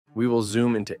we will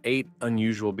zoom into 8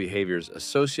 unusual behaviors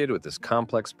associated with this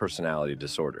complex personality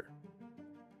disorder.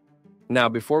 Now,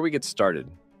 before we get started,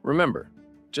 remember,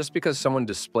 just because someone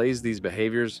displays these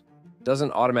behaviors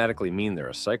doesn't automatically mean they're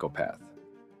a psychopath.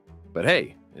 But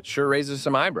hey, it sure raises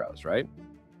some eyebrows, right?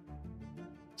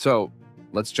 So,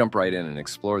 let's jump right in and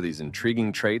explore these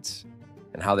intriguing traits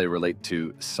and how they relate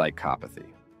to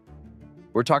psychopathy.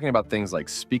 We're talking about things like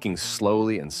speaking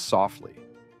slowly and softly,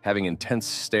 having intense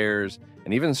stares,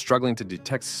 and even struggling to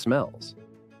detect smells.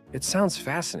 It sounds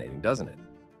fascinating, doesn't it?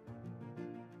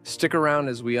 Stick around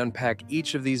as we unpack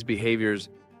each of these behaviors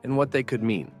and what they could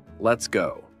mean. Let's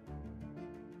go.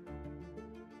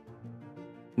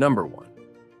 Number 1.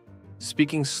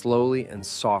 Speaking slowly and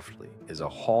softly is a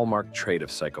hallmark trait of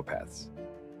psychopaths,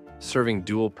 serving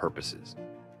dual purposes.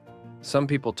 Some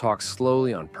people talk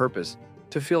slowly on purpose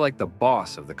to feel like the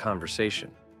boss of the conversation.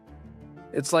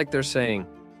 It's like they're saying,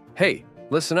 "Hey,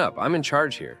 listen up, I'm in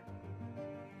charge here."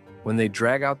 When they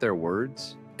drag out their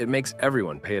words, it makes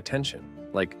everyone pay attention,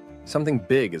 like something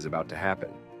big is about to happen.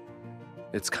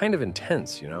 It's kind of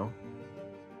intense, you know?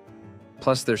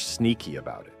 Plus, they're sneaky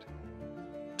about it.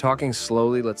 Talking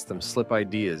slowly lets them slip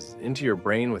ideas into your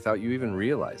brain without you even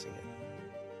realizing it.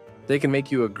 They can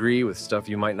make you agree with stuff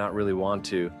you might not really want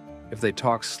to if they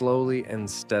talk slowly and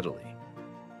steadily.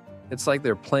 It's like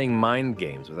they're playing mind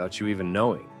games without you even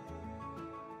knowing.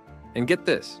 And get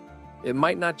this, it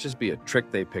might not just be a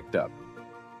trick they picked up.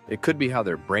 It could be how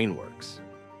their brain works.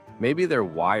 Maybe they're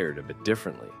wired a bit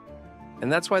differently,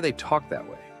 and that's why they talk that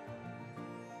way.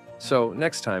 So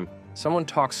next time someone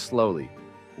talks slowly,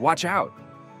 watch out.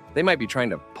 They might be trying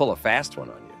to pull a fast one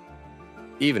on you,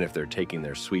 even if they're taking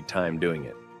their sweet time doing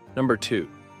it. Number 2,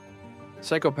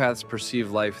 psychopaths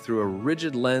perceive life through a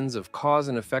rigid lens of cause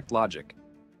and effect logic,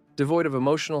 devoid of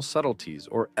emotional subtleties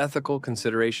or ethical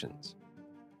considerations.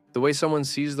 The way someone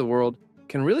sees the world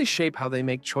can really shape how they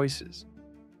make choices.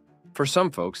 For some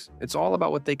folks, it's all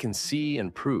about what they can see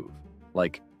and prove,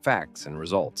 like facts and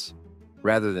results,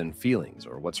 rather than feelings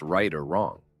or what's right or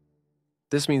wrong.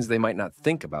 This means they might not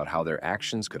think about how their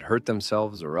actions could hurt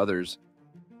themselves or others.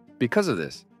 Because of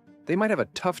this, they might have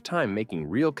a tough time making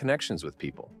real connections with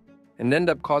people and end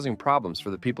up causing problems for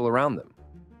the people around them.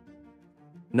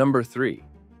 Number 3,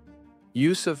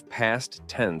 use of past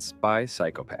tense by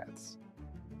psychopaths.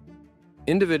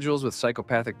 Individuals with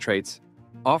psychopathic traits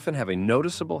often have a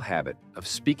noticeable habit of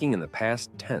speaking in the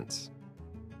past tense.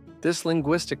 This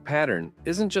linguistic pattern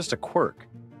isn't just a quirk.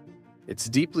 It's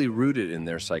deeply rooted in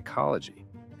their psychology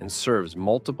and serves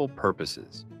multiple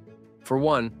purposes. For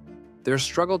one, their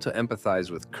struggle to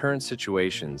empathize with current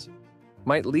situations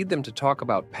might lead them to talk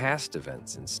about past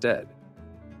events instead.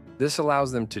 This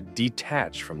allows them to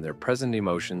detach from their present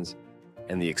emotions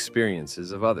and the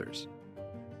experiences of others.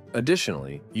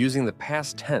 Additionally, using the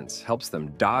past tense helps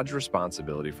them dodge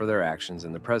responsibility for their actions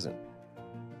in the present.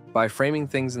 By framing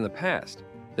things in the past,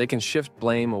 they can shift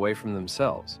blame away from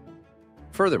themselves.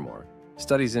 Furthermore,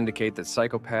 studies indicate that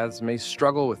psychopaths may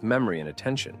struggle with memory and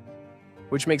attention,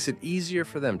 which makes it easier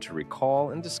for them to recall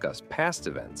and discuss past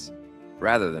events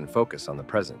rather than focus on the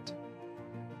present.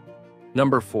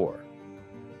 Number 4,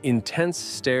 intense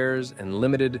stares and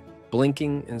limited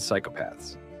blinking in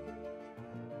psychopaths.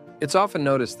 It's often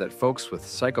noticed that folks with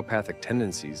psychopathic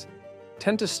tendencies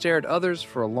tend to stare at others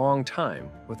for a long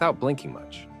time without blinking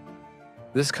much.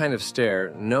 This kind of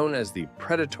stare, known as the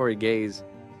predatory gaze,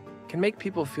 can make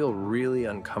people feel really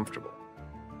uncomfortable.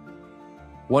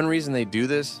 One reason they do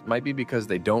this might be because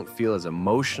they don't feel as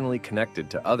emotionally connected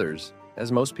to others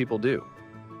as most people do.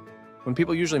 When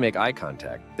people usually make eye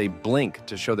contact, they blink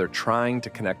to show they're trying to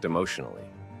connect emotionally.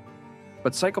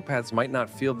 But psychopaths might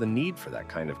not feel the need for that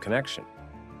kind of connection.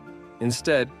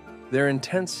 Instead, their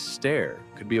intense stare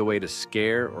could be a way to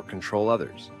scare or control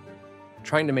others,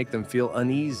 trying to make them feel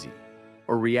uneasy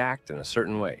or react in a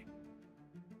certain way.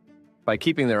 By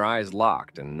keeping their eyes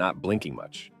locked and not blinking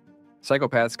much,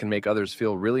 psychopaths can make others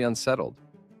feel really unsettled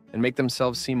and make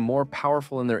themselves seem more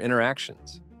powerful in their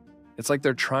interactions. It's like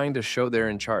they're trying to show they're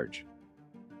in charge.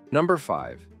 Number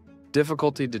 5,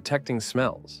 difficulty detecting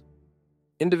smells.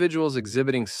 Individuals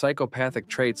exhibiting psychopathic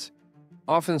traits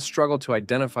often struggle to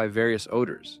identify various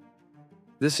odors.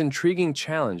 This intriguing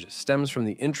challenge stems from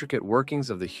the intricate workings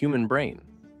of the human brain,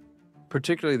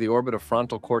 particularly the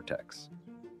orbitofrontal cortex,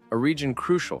 a region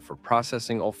crucial for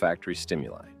processing olfactory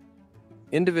stimuli.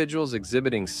 Individuals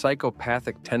exhibiting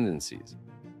psychopathic tendencies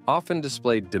often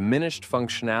display diminished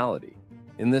functionality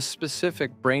in this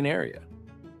specific brain area.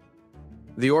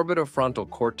 The orbitofrontal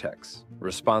cortex,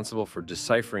 responsible for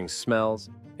deciphering smells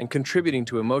and contributing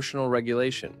to emotional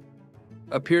regulation,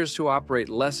 appears to operate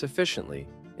less efficiently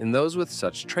in those with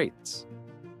such traits.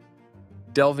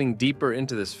 Delving deeper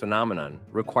into this phenomenon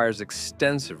requires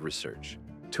extensive research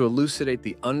to elucidate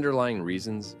the underlying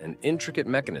reasons and intricate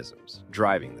mechanisms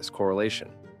driving this correlation.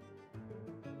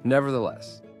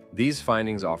 Nevertheless, these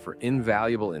findings offer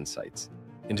invaluable insights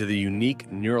into the unique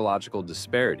neurological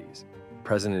disparities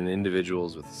present in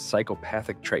individuals with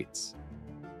psychopathic traits,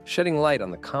 shedding light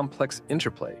on the complex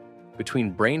interplay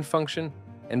between brain function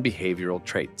and behavioral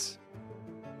traits.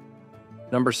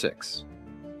 Number 6.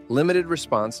 Limited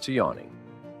response to yawning.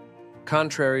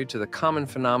 Contrary to the common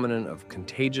phenomenon of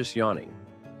contagious yawning,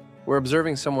 where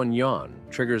observing someone yawn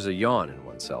triggers a yawn in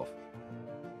oneself,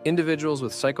 individuals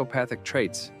with psychopathic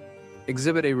traits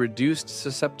exhibit a reduced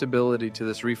susceptibility to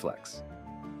this reflex.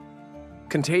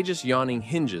 Contagious yawning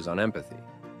hinges on empathy,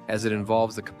 as it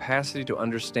involves the capacity to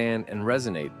understand and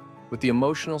resonate with the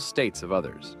emotional states of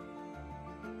others.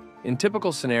 In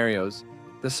typical scenarios,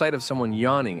 the sight of someone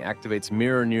yawning activates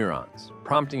mirror neurons,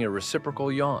 prompting a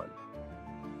reciprocal yawn.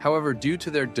 However, due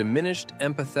to their diminished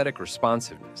empathetic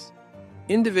responsiveness,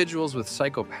 individuals with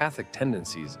psychopathic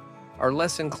tendencies are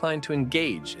less inclined to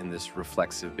engage in this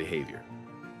reflexive behavior.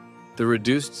 The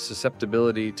reduced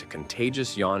susceptibility to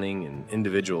contagious yawning in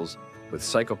individuals with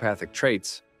psychopathic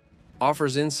traits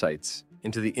offers insights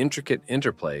into the intricate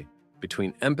interplay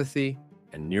between empathy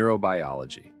and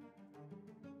neurobiology.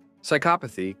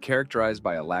 Psychopathy, characterized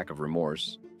by a lack of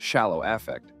remorse, shallow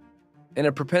affect, and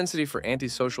a propensity for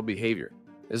antisocial behavior,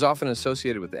 is often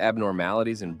associated with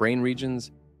abnormalities in brain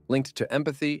regions linked to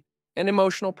empathy and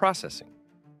emotional processing.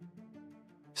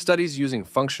 Studies using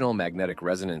functional magnetic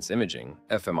resonance imaging,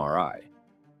 fMRI,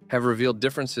 have revealed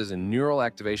differences in neural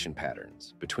activation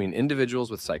patterns between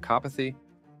individuals with psychopathy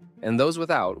and those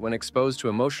without when exposed to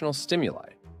emotional stimuli,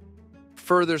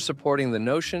 further supporting the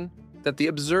notion that the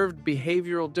observed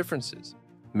behavioral differences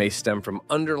may stem from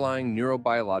underlying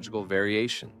neurobiological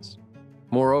variations.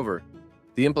 Moreover,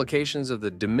 the implications of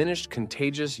the diminished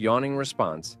contagious yawning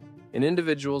response in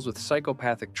individuals with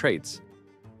psychopathic traits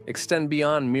extend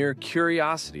beyond mere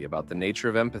curiosity about the nature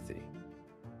of empathy.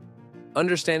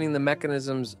 Understanding the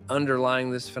mechanisms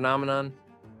underlying this phenomenon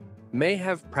may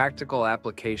have practical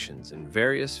applications in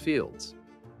various fields,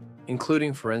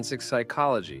 including forensic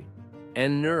psychology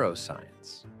and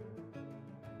neuroscience.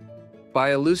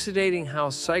 By elucidating how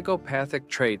psychopathic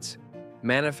traits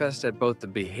manifest at both the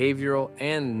behavioral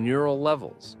and neural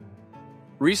levels,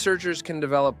 researchers can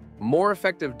develop more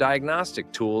effective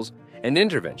diagnostic tools and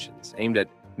interventions aimed at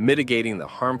mitigating the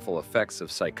harmful effects of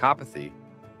psychopathy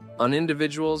on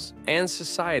individuals and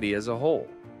society as a whole.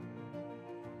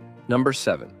 Number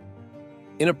 7.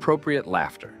 Inappropriate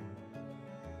laughter.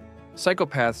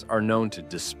 Psychopaths are known to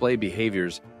display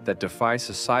behaviors that defy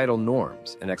societal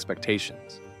norms and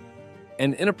expectations,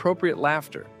 and inappropriate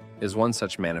laughter is one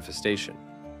such manifestation.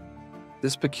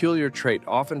 This peculiar trait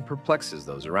often perplexes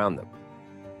those around them,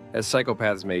 as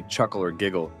psychopaths may chuckle or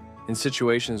giggle in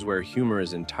situations where humor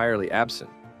is entirely absent,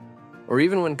 or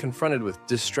even when confronted with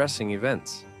distressing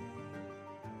events.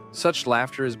 Such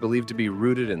laughter is believed to be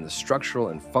rooted in the structural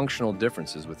and functional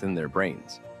differences within their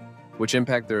brains, which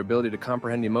impact their ability to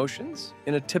comprehend emotions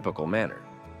in a typical manner.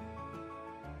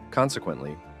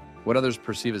 Consequently, what others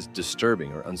perceive as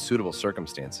disturbing or unsuitable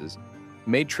circumstances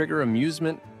may trigger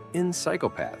amusement in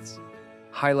psychopaths,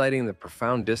 highlighting the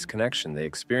profound disconnection they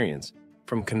experience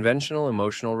from conventional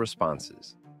emotional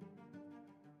responses.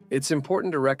 It's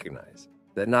important to recognize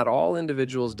that not all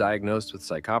individuals diagnosed with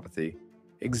psychopathy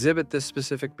exhibit this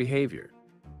specific behavior,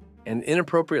 and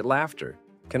inappropriate laughter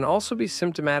can also be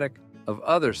symptomatic of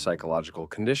other psychological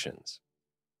conditions.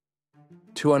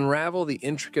 To unravel the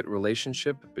intricate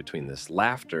relationship between this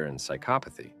laughter and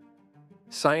psychopathy,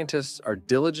 scientists are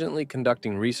diligently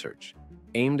conducting research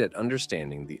aimed at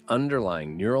understanding the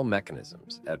underlying neural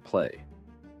mechanisms at play.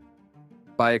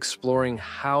 By exploring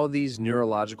how these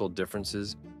neurological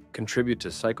differences contribute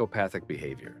to psychopathic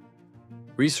behavior,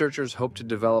 researchers hope to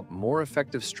develop more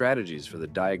effective strategies for the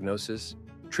diagnosis,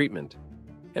 treatment,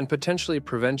 and potentially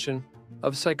prevention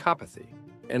of psychopathy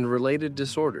and related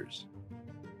disorders.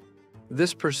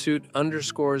 This pursuit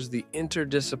underscores the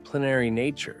interdisciplinary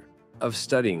nature of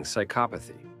studying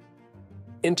psychopathy,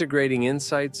 integrating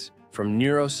insights from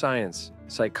neuroscience,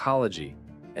 psychology,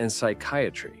 and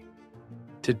psychiatry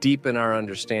to deepen our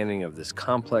understanding of this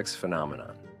complex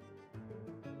phenomenon.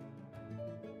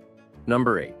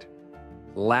 Number 8.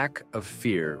 Lack of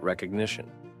fear recognition.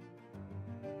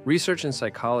 Research in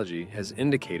psychology has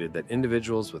indicated that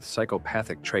individuals with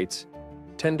psychopathic traits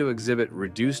tend to exhibit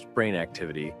reduced brain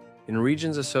activity in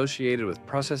regions associated with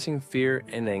processing fear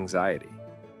and anxiety.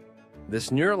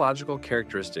 This neurological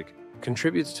characteristic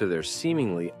contributes to their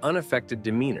seemingly unaffected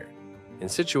demeanor in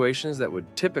situations that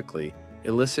would typically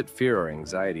elicit fear or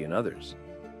anxiety in others.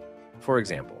 For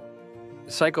example,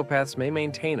 psychopaths may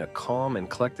maintain a calm and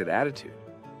collected attitude,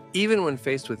 even when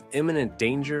faced with imminent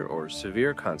danger or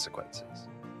severe consequences.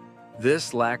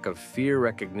 This lack of fear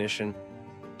recognition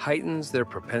heightens their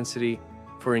propensity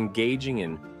for engaging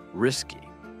in risky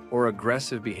or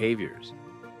aggressive behaviors,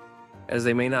 as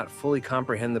they may not fully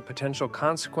comprehend the potential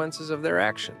consequences of their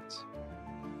actions.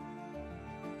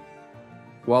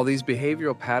 While these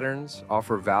behavioral patterns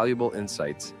offer valuable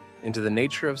insights into the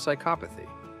nature of psychopathy,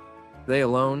 they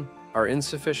alone are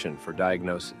insufficient for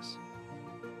diagnosis.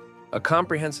 A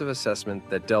comprehensive assessment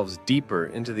that delves deeper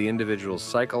into the individual's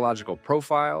psychological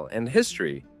profile and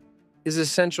history is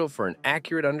essential for an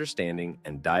accurate understanding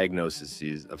and diagnosis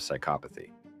of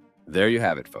psychopathy. There you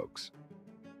have it, folks.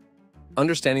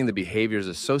 Understanding the behaviors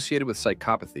associated with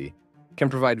psychopathy can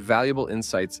provide valuable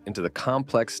insights into the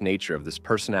complex nature of this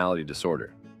personality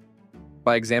disorder.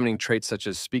 By examining traits such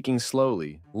as speaking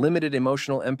slowly, limited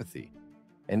emotional empathy,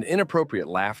 and inappropriate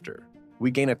laughter, we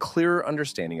gain a clearer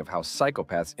understanding of how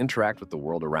psychopaths interact with the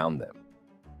world around them.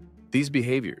 These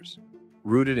behaviors,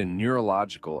 rooted in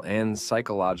neurological and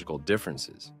psychological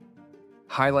differences,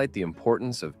 highlight the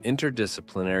importance of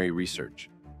interdisciplinary research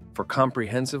for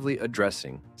comprehensively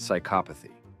addressing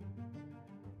psychopathy.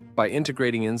 By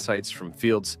integrating insights from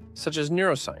fields such as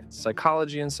neuroscience,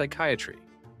 psychology, and psychiatry,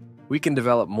 we can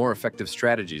develop more effective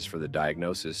strategies for the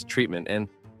diagnosis, treatment, and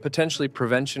potentially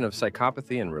prevention of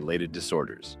psychopathy and related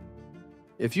disorders.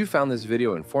 If you found this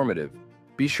video informative,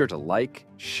 be sure to like,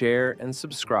 share, and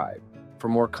subscribe for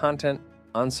more content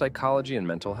on psychology and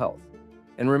mental health.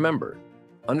 And remember,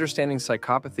 understanding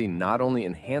psychopathy not only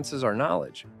enhances our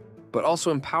knowledge, but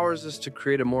also empowers us to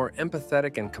create a more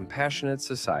empathetic and compassionate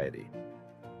society.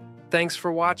 Thanks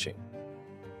for watching.